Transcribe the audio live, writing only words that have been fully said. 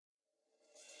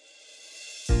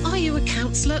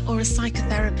counsellor or a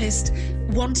psychotherapist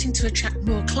wanting to attract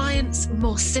more clients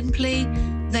more simply,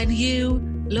 then you,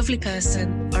 lovely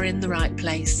person, are in the right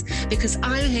place, because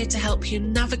I'm here to help you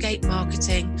navigate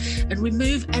marketing and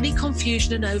remove any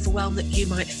confusion and overwhelm that you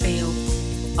might feel.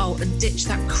 Oh, and ditch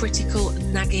that critical,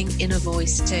 nagging inner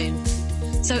voice too.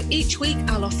 So each week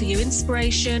I'll offer you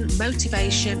inspiration,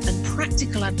 motivation and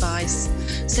practical advice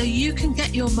so you can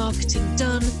get your marketing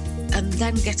done and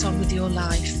then get on with your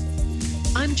life.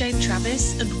 I'm Jane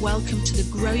Travis and welcome to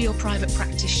the Grow Your Private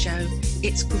Practice Show.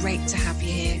 It's great to have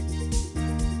you here.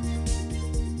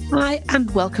 Hi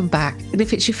and welcome back. And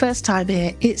if it's your first time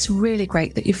here, it's really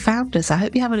great that you found us. I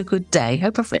hope you're having a good day.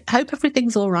 Hope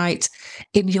everything's all right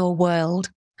in your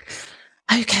world.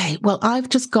 Okay, well, I've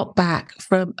just got back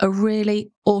from a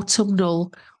really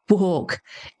autumnal walk.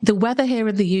 The weather here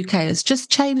in the UK has just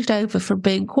changed over from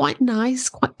being quite nice,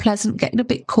 quite pleasant, getting a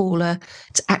bit cooler,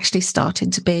 to actually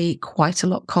starting to be quite a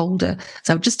lot colder.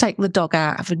 So I've just taken the dog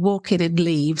out. I've been walking in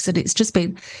leaves and it's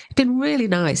been really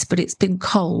nice, but it's been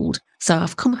cold. So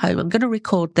I've come home. I'm going to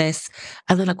record this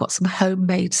and then I've got some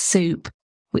homemade soup,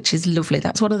 which is lovely.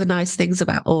 That's one of the nice things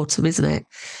about autumn, isn't it?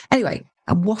 Anyway,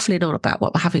 I'm waffling on about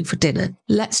what we're having for dinner.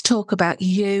 Let's talk about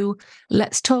you.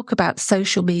 Let's talk about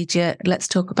social media. Let's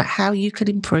talk about how you can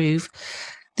improve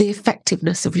the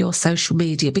effectiveness of your social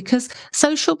media, because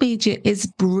social media is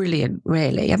brilliant,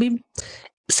 really. I mean,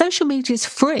 social media is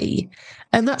free,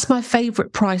 and that's my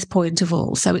favourite price point of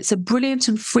all. So it's a brilliant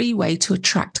and free way to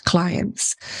attract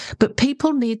clients. But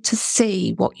people need to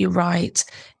see what you write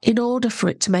in order for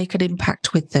it to make an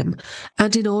impact with them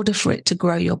and in order for it to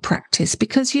grow your practice.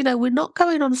 Because, you know, we're not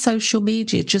going on social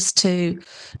media just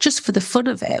for the fun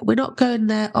of it. We're not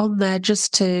going on there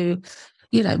just to,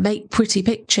 you know, make pretty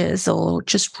pictures or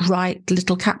just write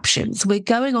little captions. We're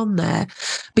going on there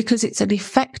because it's an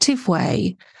effective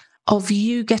way of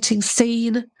you getting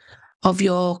seen, of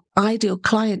your ideal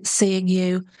clients seeing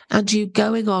you, and you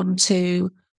going on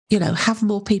to, you know, have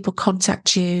more people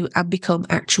contact you and become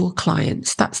actual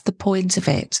clients. That's the point of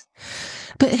it.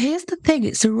 But here's the thing,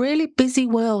 it's a really busy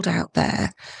world out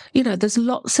there. You know, there's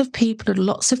lots of people and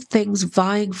lots of things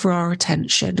vying for our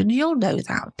attention. And you'll know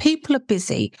that. People are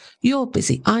busy. You're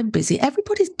busy. I'm busy.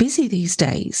 Everybody's busy these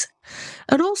days.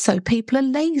 And also people are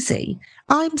lazy.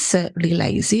 I'm certainly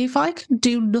lazy. If I can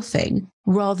do nothing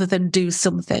rather than do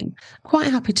something, I'm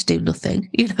quite happy to do nothing.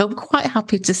 You know, I'm quite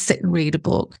happy to sit and read a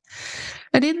book.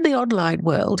 And in the online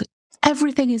world,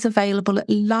 everything is available at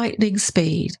lightning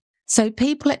speed. So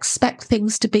people expect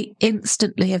things to be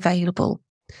instantly available.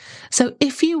 So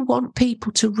if you want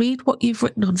people to read what you've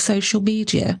written on social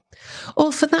media,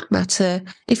 or for that matter,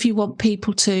 if you want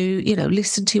people to, you know,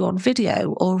 listen to you on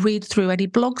video or read through any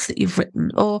blogs that you've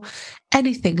written or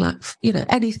anything like, you know,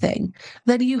 anything,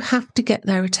 then you have to get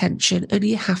their attention and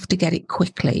you have to get it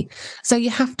quickly. So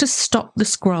you have to stop the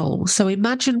scroll. So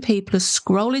imagine people are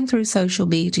scrolling through social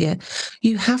media.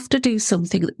 You have to do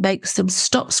something that makes them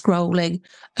stop scrolling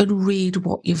and read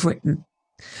what you've written.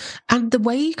 And the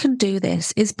way you can do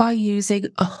this is by using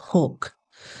a hook.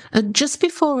 And just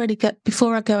before I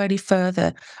go any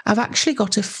further, I've actually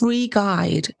got a free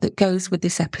guide that goes with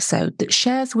this episode that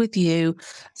shares with you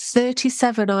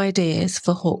 37 ideas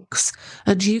for hooks.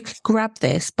 And you can grab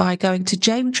this by going to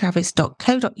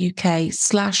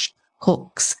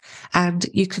janetravis.co.uk/hooks and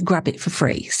you can grab it for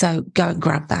free. So go and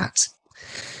grab that.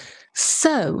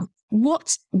 So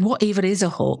what even is a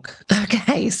hook?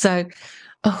 Okay, so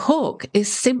a hook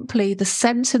is simply the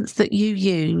sentence that you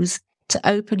use to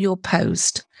open your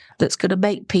post that's going to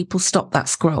make people stop that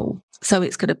scroll. So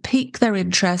it's going to pique their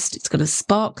interest, it's going to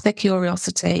spark their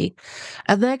curiosity,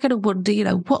 and they're going to wonder, you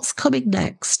know, what's coming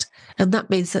next? And that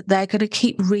means that they're going to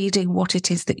keep reading what it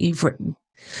is that you've written.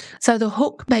 So the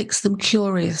hook makes them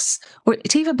curious, or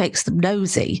it even makes them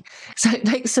nosy. So it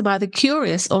makes them either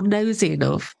curious or nosy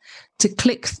enough to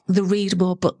click the read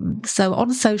more button. So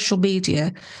on social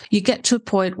media, you get to a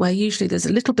point where usually there's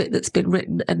a little bit that's been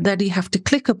written and then you have to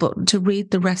click a button to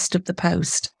read the rest of the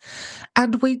post.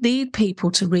 And we need people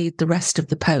to read the rest of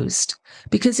the post,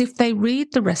 because if they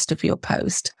read the rest of your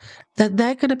post, then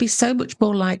they're going to be so much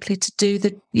more likely to do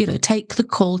take the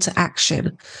call to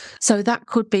action. So that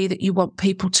could be that you want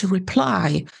people to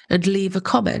reply and leave a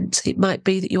comment. It might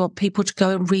be that you want people to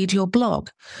go and read your blog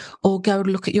or go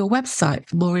and look at your website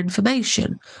for more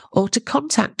information, or to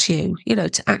contact you,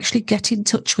 to actually get in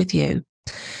touch with you.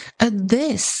 And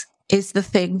this is the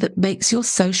thing that makes your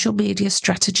social media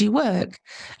strategy work.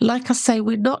 Like I say,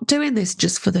 we're not doing this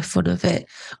just for the fun of it.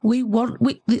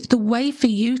 The way for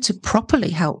you to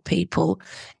properly help people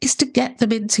is to get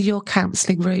them into your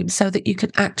counselling room so that you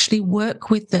can actually work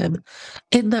with them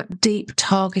in that deep,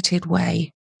 targeted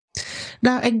way.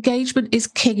 Now, engagement is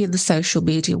king in the social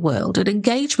media world, and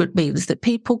engagement means that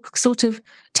people sort of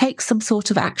take some sort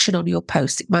of action on your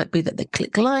post. It might be that they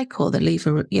click like, or they leave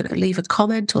a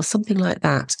comment or something like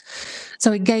that.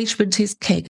 So engagement is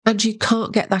king, and you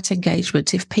can't get that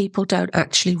engagement if people don't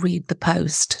actually read the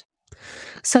post.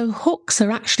 So hooks are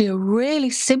actually a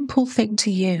really simple thing to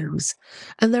use.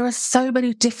 And there are so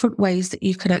many different ways that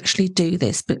you can actually do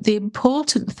this. But the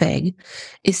important thing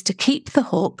is to keep the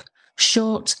hook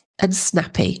short and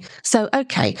snappy. So,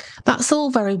 okay, that's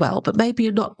all very well, but maybe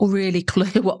you're not really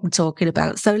clear what I'm talking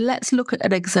about. So let's look at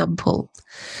an example.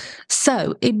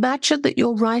 So imagine that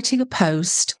you're writing a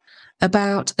post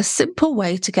about a simple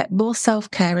way to get more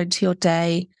self-care into your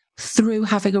day through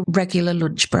having a regular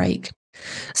lunch break.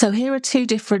 So here are two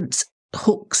different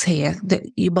hooks here that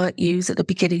you might use at the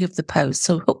beginning of the post.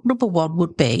 So hook number one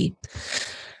would be,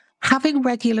 having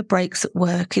regular breaks at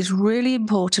work is really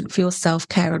important for your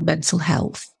self-care and mental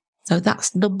health. So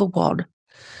that's number one.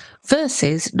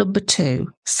 Versus number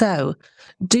two. So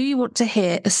do you want to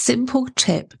hear a simple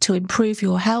tip to improve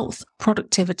your health,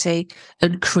 productivity,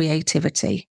 and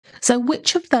creativity? So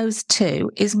which of those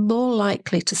two is more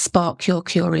likely to spark your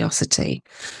curiosity?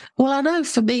 Well, I know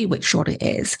for me which one it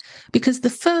is, because the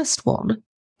first one,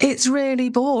 it's really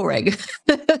boring.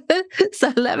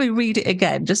 So let me read it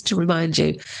again, just to remind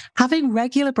you. Having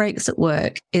regular breaks at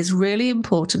work is really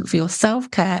important for your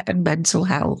self-care and mental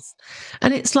health.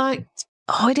 And it's like,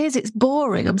 oh, it is, it's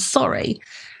boring. I'm sorry.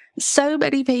 So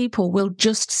many people will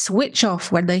just switch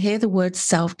off when they hear the word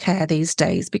self-care these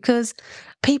days, because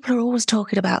people are always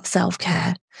talking about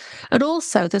self-care. And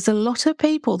also, there's a lot of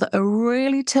people that are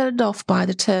really turned off by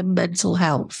the term mental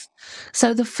health.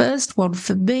 So the first one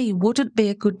for me wouldn't be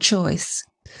a good choice.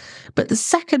 But the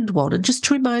second one, and just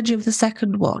to remind you of the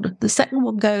second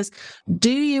one goes,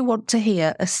 do you want to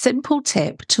hear a simple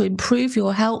tip to improve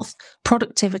your health,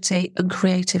 productivity, and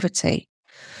creativity?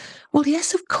 Well,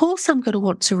 yes, of course I'm going to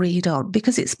want to read on,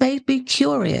 because it's made me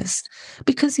curious.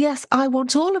 Because yes, I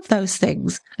want all of those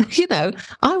things.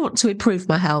 I want to improve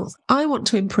my health. I want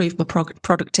to improve my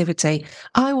productivity.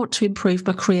 I want to improve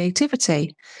my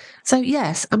creativity. So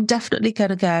yes, I'm definitely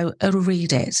going to go and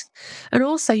read it. And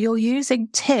also, you're using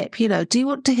tip, do you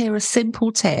want to hear a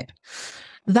simple tip?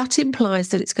 That implies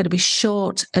that it's going to be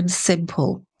short and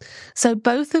simple. So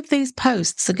both of these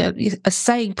posts are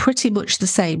saying pretty much the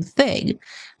same thing,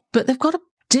 but they've got a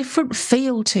different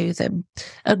feel to them.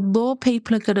 And more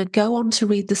people are going to go on to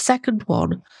read the second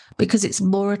one because it's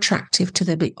more attractive to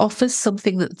them. It offers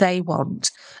something that they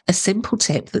want, a simple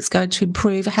tip that's going to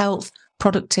improve health,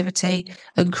 productivity,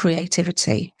 and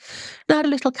creativity. Now, a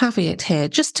little caveat here,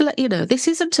 just to let you know, this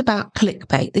isn't about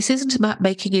clickbait. This isn't about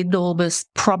making enormous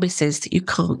promises that you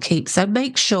can't keep. So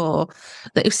make sure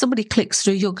that if somebody clicks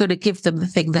through, you're going to give them the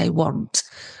thing they want.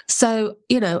 So,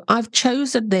 I've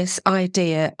chosen this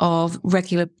idea of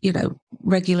regular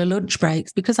lunch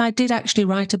breaks because I did actually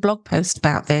write a blog post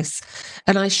about this,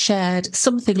 and I shared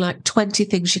something like 20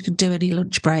 things you can do in your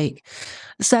lunch break.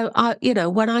 So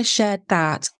when I shared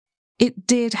that, it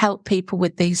did help people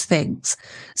with these things.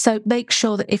 So make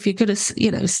sure that if you're going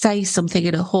to, say something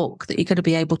in a hook, that you're going to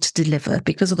be able to deliver,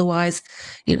 because otherwise,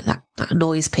 that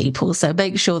annoys people. So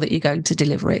make sure that you're going to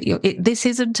deliver it. This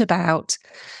isn't about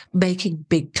making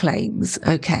big claims.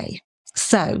 Okay.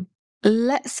 So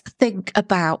let's think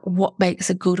about what makes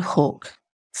a good hook.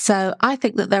 So I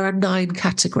think that there are 9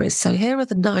 categories. So here are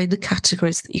the 9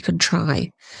 categories that you can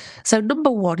try. So number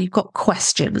 1, you've got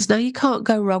questions. Now, you can't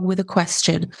go wrong with a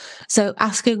question. So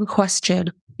asking a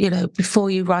question, before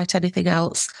you write anything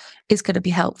else is going to be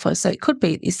helpful. So it could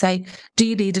be, you say, do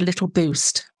you need a little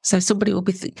boost? So somebody will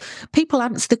be, people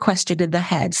answer the question in their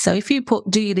head. So if you put,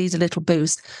 do you need a little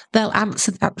boost? They'll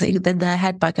answer that thing in their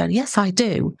head by going, yes, I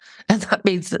do. And that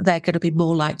means that they're going to be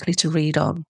more likely to read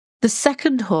on. The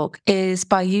second hook is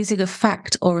by using a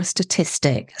fact or a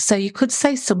statistic. So you could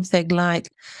say something like,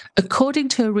 according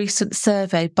to a recent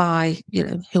survey by,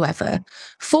 whoever,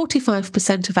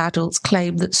 45% of adults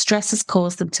claim that stress has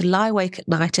caused them to lie awake at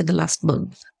night in the last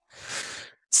month.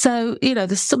 So,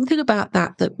 there's something about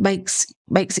that makes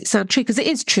it sound true, because it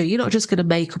is true. You're not just going to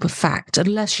make up a fact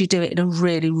unless you do it in a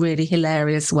really, really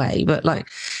hilarious way. But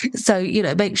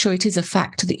make sure it is a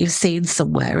fact that you've seen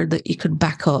somewhere and that you can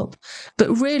back up. But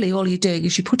really, all you're doing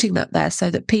is you're putting that there so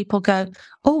that people go,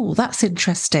 oh, that's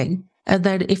interesting. And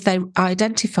then if they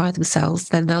identify themselves,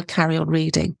 then they'll carry on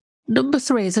reading. Number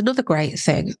 3 is another great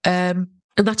thing. And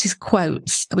that is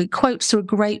quotes. I mean, quotes are a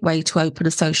great way to open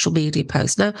a social media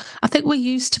post. Now, I think we're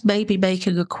used to maybe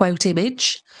making a quote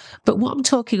image, but what I'm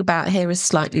talking about here is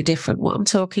slightly different. What I'm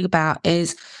talking about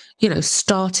is,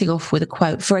 starting off with a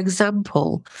quote. For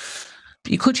example,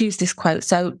 you could use this quote.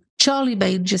 So, Charlie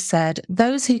Manger said,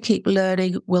 those who keep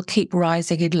learning will keep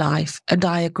rising in life. And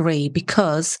I agree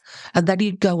because, and then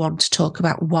you'd go on to talk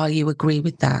about why you agree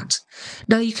with that.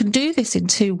 Now, you can do this in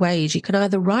two ways. You can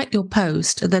either write your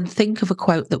post and then think of a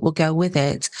quote that will go with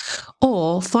it,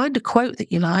 or find a quote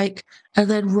that you like and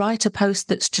then write a post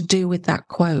that's to do with that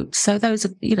quote. So those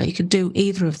are, you can do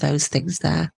either of those things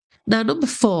there. Now, number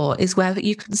 4 is where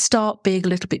you can start being a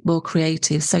little bit more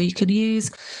creative. So you can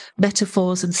use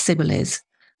metaphors and similes.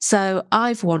 So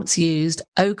I've once used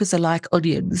ogres are like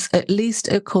onions, at least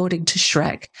according to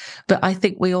Shrek, but I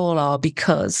think we all are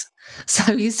because.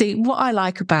 So you see, what I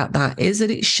like about that is that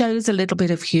it shows a little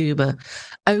bit of humour.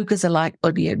 Ogres are like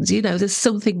onions, there's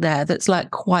something there that's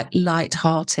like quite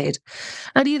light-hearted.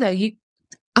 And,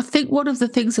 I think one of the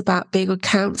things about being a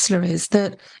counsellor is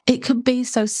that it can be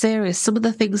so serious. Some of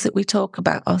the things that we talk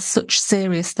about are such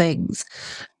serious things.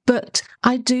 But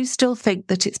I do still think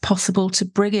that it's possible to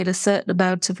bring in a certain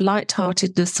amount of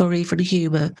lightheartedness or even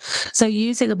humour. So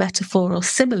using a metaphor or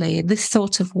simile in this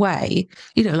sort of way,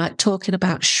 like talking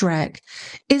about Shrek,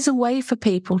 is a way for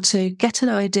people to get an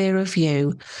idea of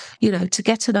you, to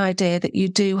get an idea that you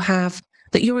do have,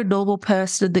 that you're a normal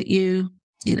person and that you've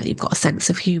got a sense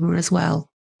of humour as well.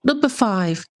 Number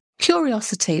 5,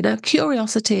 curiosity. Now,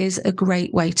 curiosity is a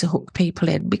great way to hook people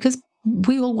in because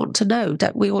we all want to know,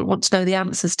 don't we? All want to know the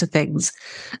answers to things.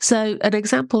 So an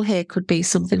example here could be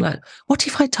something like, what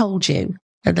if I told you?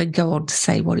 And then go on to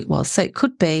say what it was. So it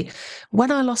could be,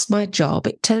 when I lost my job,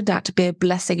 it turned out to be a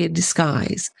blessing in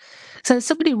disguise. So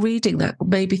somebody reading that would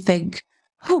maybe think,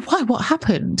 oh, why? What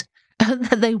happened? And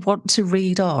then they want to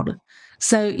read on.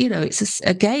 So, it's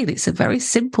a very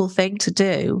simple thing to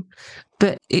do,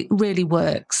 but it really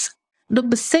works.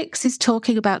 Number 6 is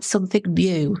talking about something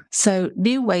new. So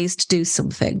new ways to do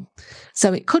something.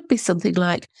 So it could be something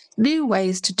like new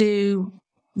ways to do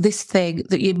this thing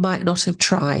that you might not have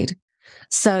tried.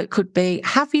 So it could be,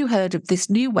 have you heard of this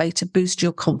new way to boost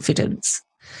your confidence?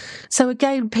 So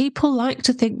again, people like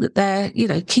to think that they're,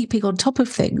 keeping on top of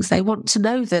things. They want to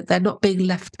know that they're not being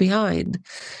left behind.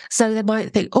 So they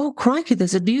might think, oh, crikey,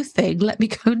 there's a new thing. Let me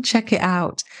go and check it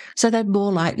out. So they're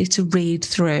more likely to read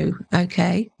through.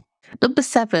 Okay. Number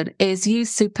 7 is use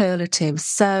superlatives.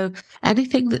 So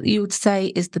anything that you would say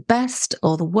is the best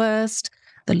or the worst,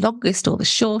 the longest or the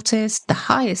shortest, the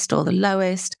highest or the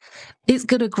lowest, is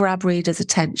going to grab readers'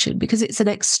 attention because it's an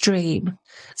extreme.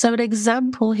 So an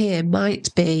example here might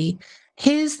be,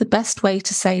 here's the best way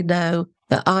to say no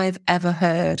that I've ever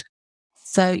heard.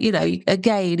 So,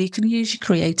 again, you can use your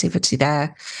creativity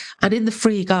there. And in the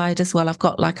free guide as well, I've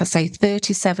got, like I say,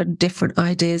 37 different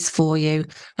ideas for you.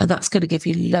 And that's going to give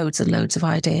you loads and loads of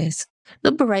ideas.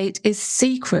 Number 8 is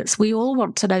secrets. We all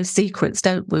want to know secrets,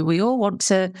 don't we? We don't want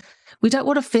to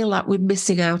feel like we're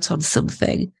missing out on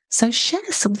something. So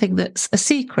share something that's a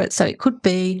secret. So it could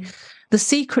be the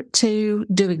secret to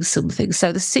doing something.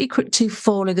 So the secret to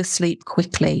falling asleep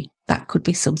quickly. That could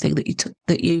be something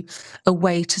a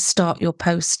way to start your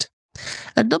post.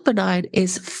 And number 9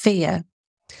 is fear.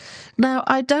 Now,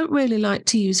 I don't really like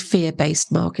to use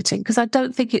fear-based marketing because I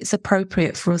don't think it's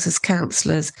appropriate for us as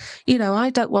counsellors. I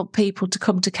don't want people to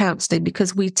come to counselling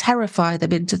because we terrify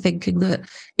them into thinking that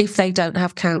if they don't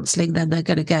have counselling, then they're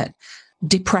going to get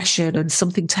depression and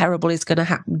something terrible is going to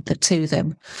happen to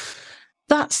them.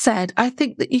 That said, I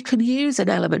think that you can use an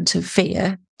element of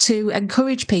fear to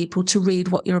encourage people to read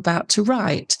what you're about to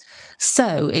write.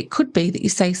 So it could be that you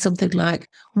say something like,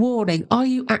 warning, are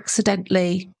you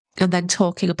accidentally, and then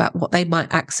talking about what they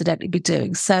might accidentally be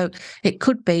doing. So it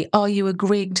could be, are you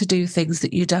agreeing to do things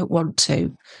that you don't want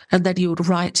to? And then you would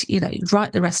write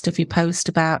the rest of your post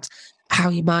about how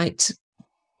you might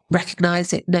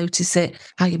recognise it, notice it,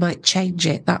 how you might change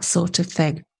it, that sort of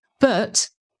thing. But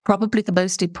probably the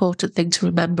most important thing to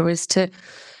remember is to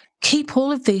keep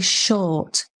all of these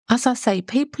short. As I say,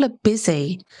 people are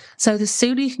busy. So the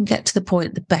sooner you can get to the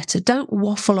point, the better. Don't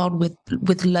waffle on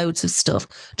with loads of stuff.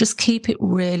 Just keep it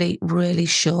really, really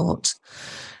short.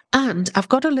 And I've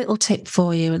got a little tip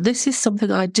for you. And this is something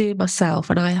I do myself.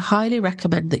 And I highly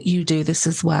recommend that you do this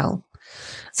as well.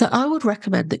 So I would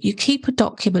recommend that you keep a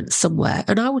document somewhere.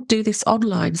 And I would do this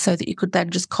online so that you could then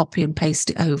just copy and paste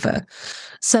it over.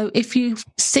 So if you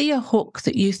see a hook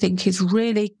that you think is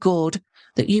really good,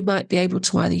 that you might be able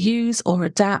to either use or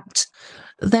adapt,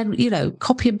 then,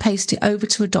 copy and paste it over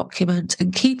to a document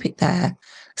and keep it there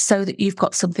so that you've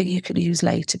got something you can use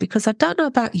later. Because I don't know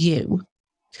about you,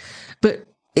 but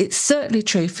it's certainly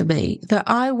true for me that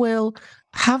I will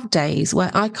have days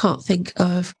where I can't think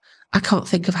of I can't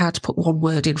think of how to put one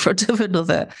word in front of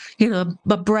another.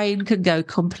 My brain can go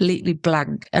completely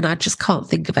blank and I just can't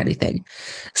think of anything.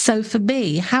 So for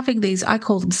me, having these, I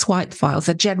call them swipe files,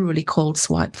 they're generally called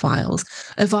swipe files,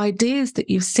 of ideas that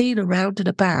you've seen around and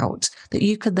about that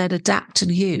you can then adapt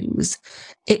and use.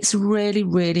 It's really,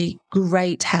 really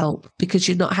great help because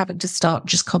you're not having to start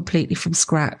just completely from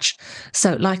scratch.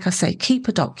 So like I say, keep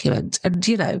a document. And,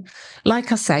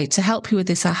 like I say, to help you with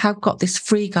this, I have got this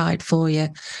free guide for you.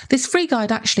 This free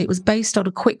guide, actually, it was based on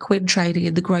a quick win training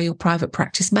in the Grow Your Private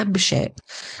Practice membership.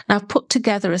 And I've put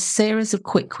together a series of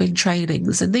quick win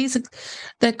trainings. And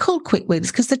they're called quick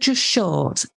wins because they're just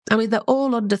short. I mean, they're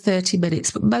all under 30 minutes,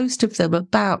 but most of them are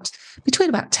between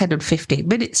about 10 and 15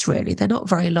 minutes, really. They're not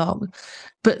very long,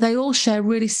 but they all share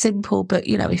really simple but,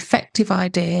 effective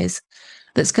ideas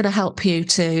that's going to help you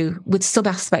with some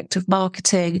aspect of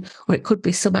marketing, or it could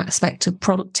be some aspect of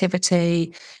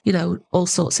productivity, all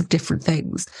sorts of different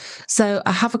things. So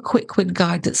I have a quick win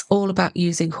guide that's all about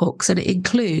using hooks, and it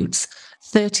includes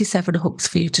 37 hooks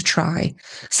for you to try.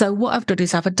 So what I've done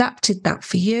is I've adapted that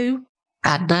for you.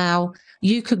 And now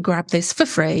you can grab this for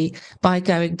free by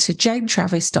going to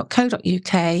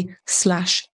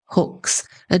janetravis.co.uk/hooks,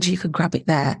 and you can grab it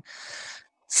there.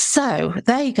 So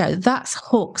there you go. That's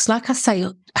hooks. Like I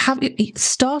say,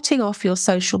 starting off your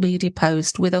social media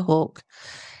post with a hook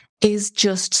is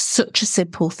just such a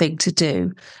simple thing to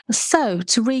do. So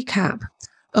to recap,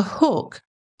 a hook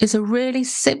is a really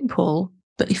simple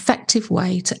but effective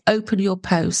way to open your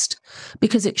post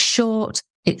because it's short,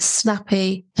 it's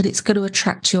snappy, and it's going to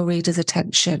attract your reader's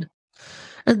attention.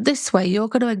 And this way, you're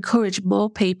going to encourage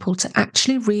more people to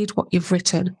actually read what you've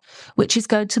written, which is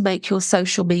going to make your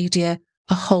social media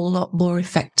a whole lot more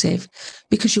effective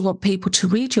because you want people to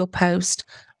read your post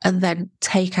and then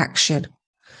take action.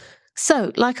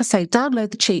 So, like I say, download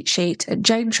the cheat sheet at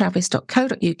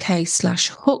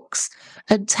janetravis.co.uk/hooks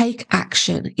and take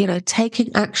action. Taking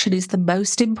action is the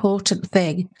most important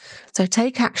thing. So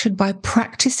take action by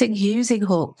practicing using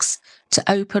hooks to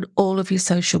open all of your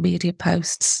social media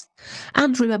posts.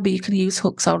 And remember, you can use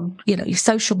hooks on, your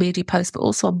social media posts, but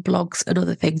also on blogs and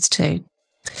other things too.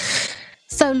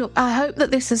 So look, I hope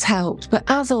that this has helped, but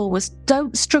as always,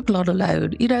 don't struggle on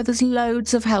alone. There's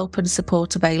loads of help and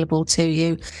support available to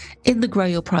you in the Grow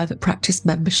Your Private Practice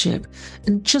membership.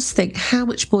 And just think how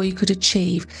much more you could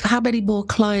achieve, how many more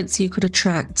clients you could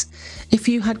attract if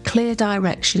you had clear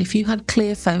direction, if you had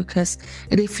clear focus,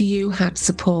 and if you had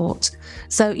support.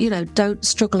 So, don't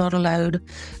struggle on alone.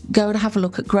 Go and have a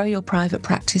look at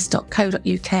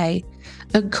growyourprivatepractice.co.uk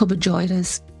and come and join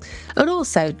us. And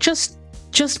also, just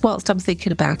whilst I'm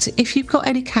thinking about it, if you've got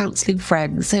any counselling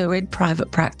friends who are in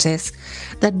private practice,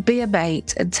 then be a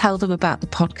mate and tell them about the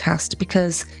podcast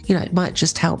because, it might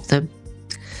just help them.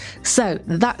 So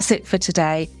that's it for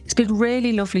today. It's been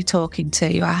really lovely talking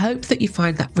to you. I hope that you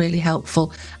find that really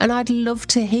helpful, and I'd love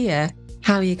to hear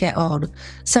how you get on.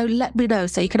 So let me know.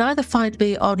 So you can either find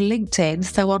me on LinkedIn.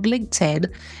 So on LinkedIn,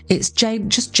 it's Jane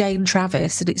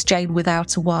Travis, and it's Jane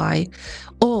without a Y,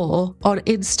 or on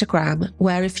Instagram,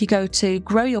 where if you go to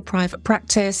Grow Your Private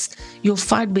Practice, you'll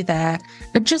find me there.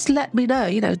 And just let me know,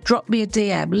 drop me a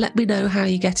DM, let me know how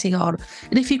you're getting on.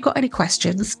 And if you've got any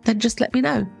questions, then just let me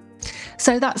know.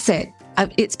 So that's it.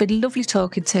 It's been lovely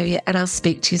talking to you, and I'll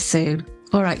speak to you soon.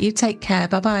 All right, you take care.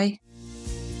 Bye-bye.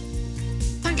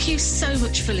 Thank you so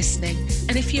much for listening.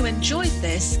 And if you enjoyed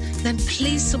this, then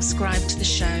please subscribe to the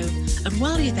show. And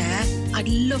while you're there, I'd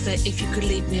love it if you could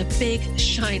leave me a big,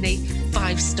 shiny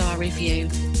 5-star review.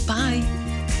 Bye.